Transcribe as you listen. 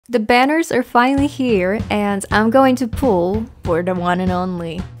The banners are finally here, and I'm going to pull for the one and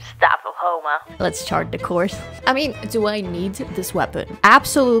only Staff of Homa. Let's chart the course. I mean, do I need this weapon?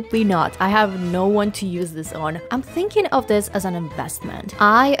 Absolutely not. I have no one to use this on. I'm thinking of this as an investment.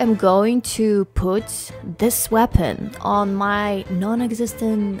 I am going to put this weapon on my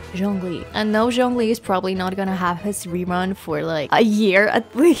non-existent Zhongli. And no, Zhongli is probably not gonna have his rerun for like a year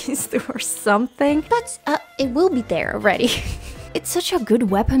at least or something. But it will be there already. It's such a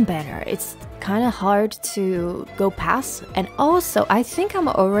good weapon banner. It's kind of hard to go past. And also, I think I'm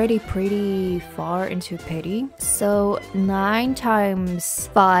already pretty far into pity. So 9 times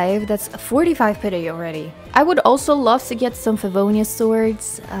 5, that's 45 pity already. I would also love to get some Favonius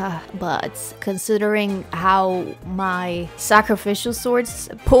swords, but considering how my sacrificial swords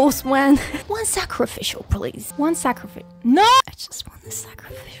pulls went, one sacrificial, please. One sacrificial. No! I just want the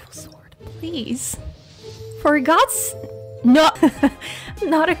sacrificial sword, please. For God's... No,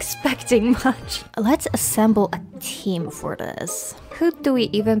 not expecting much. Let's assemble a team for this. Who do we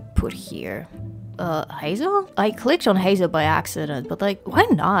even put here? Hazel? I clicked on Hazel by accident, but like, why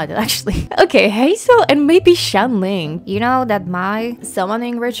not, actually? Okay, Hazel and maybe Shanling. You know that my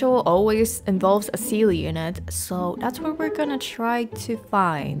summoning ritual always involves a Sealy in it, so that's what we're gonna try to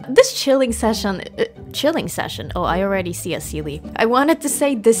find. This chilling session... Oh, I already see a Sealy. I wanted to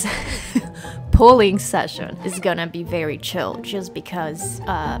say this... polling session is gonna be very chill just because,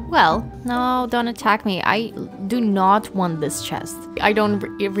 well, no, don't attack me. I do not want this chest. I don't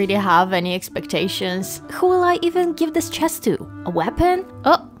really have any expectations. Who will I even give this chest to? A weapon?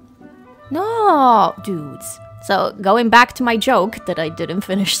 Oh, no, dudes. So, going back to my joke that I didn't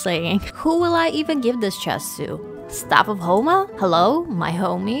finish saying, who will I even give this chest to? Staff of Homa? Hello, my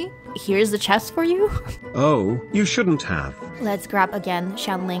homie? Here's the chest for you. Oh, you shouldn't have. Let's grab again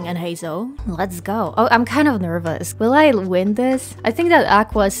Shanling and Hazel. Let's go. Oh, I'm kind of nervous. Will I win this? I think that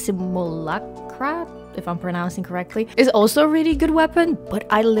Aqua Simulacra, if I'm pronouncing correctly, is also a really good weapon, but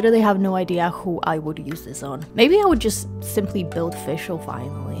I literally have no idea who I would use this on. Maybe I would just simply build Fischl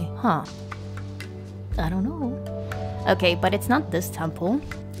finally. Huh. I don't know. Okay, but it's not this temple.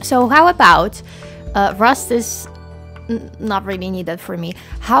 So how about Rust is not really needed for me.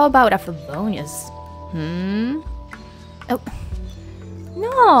 How about a Favonius? Oh.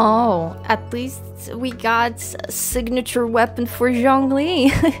 No! At least we got a signature weapon for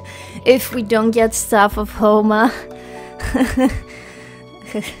Zhongli. If we don't get Staff of Homa.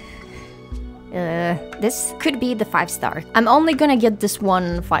 This could be the 5-star. I'm only gonna get this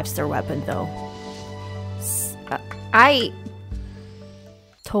one 5-star weapon though.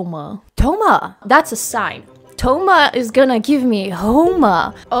 Toma! That's a sign. Toma is gonna give me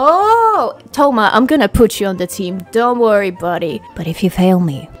Homa. Oh, Toma, I'm gonna put you on the team. Don't worry, buddy. But if you fail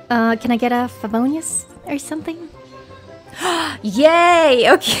me, can I get a Favonius or something?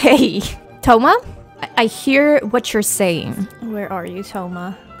 Yay! Okay. Toma, I hear what you're saying. Where are you,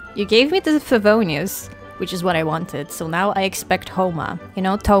 Toma? You gave me the Favonius, which is what I wanted. So now I expect Homa. You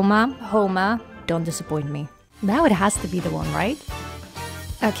know, Toma, Homa, don't disappoint me. Now it has to be the one, right?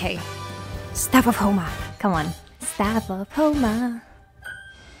 Okay. Staff of Homa. Come on. Staff of Homa.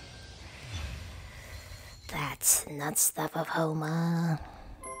 That's not Staff of Homa.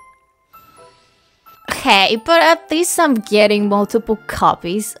 Okay, but at least I'm getting multiple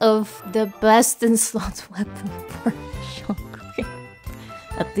copies of the best in slot weapon for Zhongli.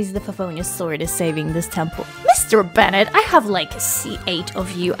 At least the Favonius sword is saving this temple. Mr. Bennett, I have like C8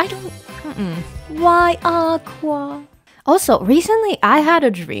 of you. I don't... Why Aqua? Also, recently I had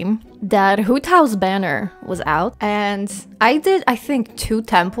a dream that Hu Tao's banner was out, and I did, I think, 2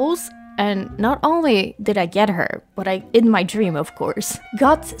 temples, and not only did I get her, but I, in my dream of course,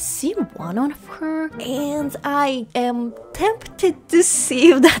 got C1 on her, and I am tempted to see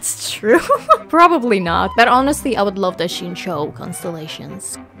if that's true. Probably not, but honestly I would love the Shincho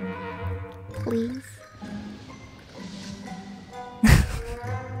constellations. Please.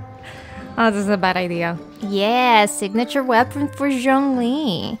 Oh, this is a bad idea. Yeah, signature weapon for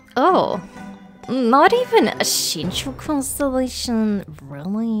Zhongli. Oh, not even a Shincho constellation,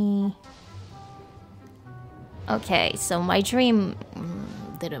 really? Okay, so my dream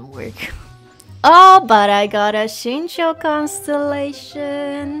didn't work. Oh, but I got a Shincho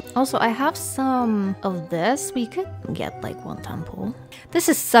constellation. Also, I have some of this. We could get like 1 temple. This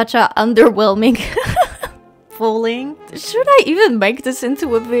is such a underwhelming fooling. Should I even make this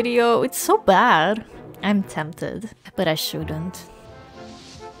into a video? It's so bad. I'm tempted, but I shouldn't.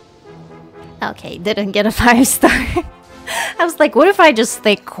 Okay, didn't get a 5-star. I was like, what if I just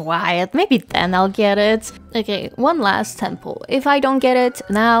stay quiet? Maybe then I'll get it. Okay, one last temple. If I don't get it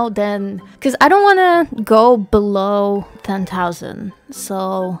now, then... Because I don't want to go below 10,000.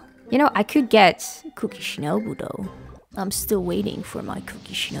 So, you know, I could get Cookie Shinobu though. I'm still waiting for my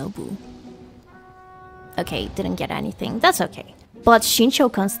Cookie Shinobu. Okay, didn't get anything. That's okay. But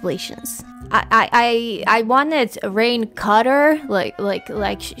Shincho constellations. I wanted Rain Cutter, like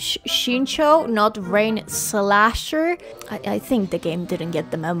Shincho, not Rain Slasher. I think the game didn't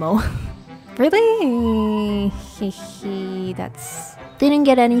get the memo. Really? That's... Didn't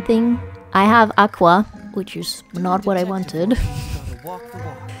get anything. I have Aqua, which is not what I wanted.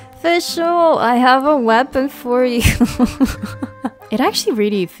 Visual, I have a weapon for you. It actually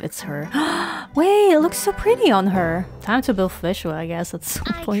really fits her. Wait, it looks so pretty on her. Time to build visual, I guess, at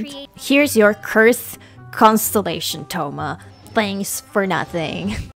some point. Here's your cursed constellation, Toma. Thanks for nothing.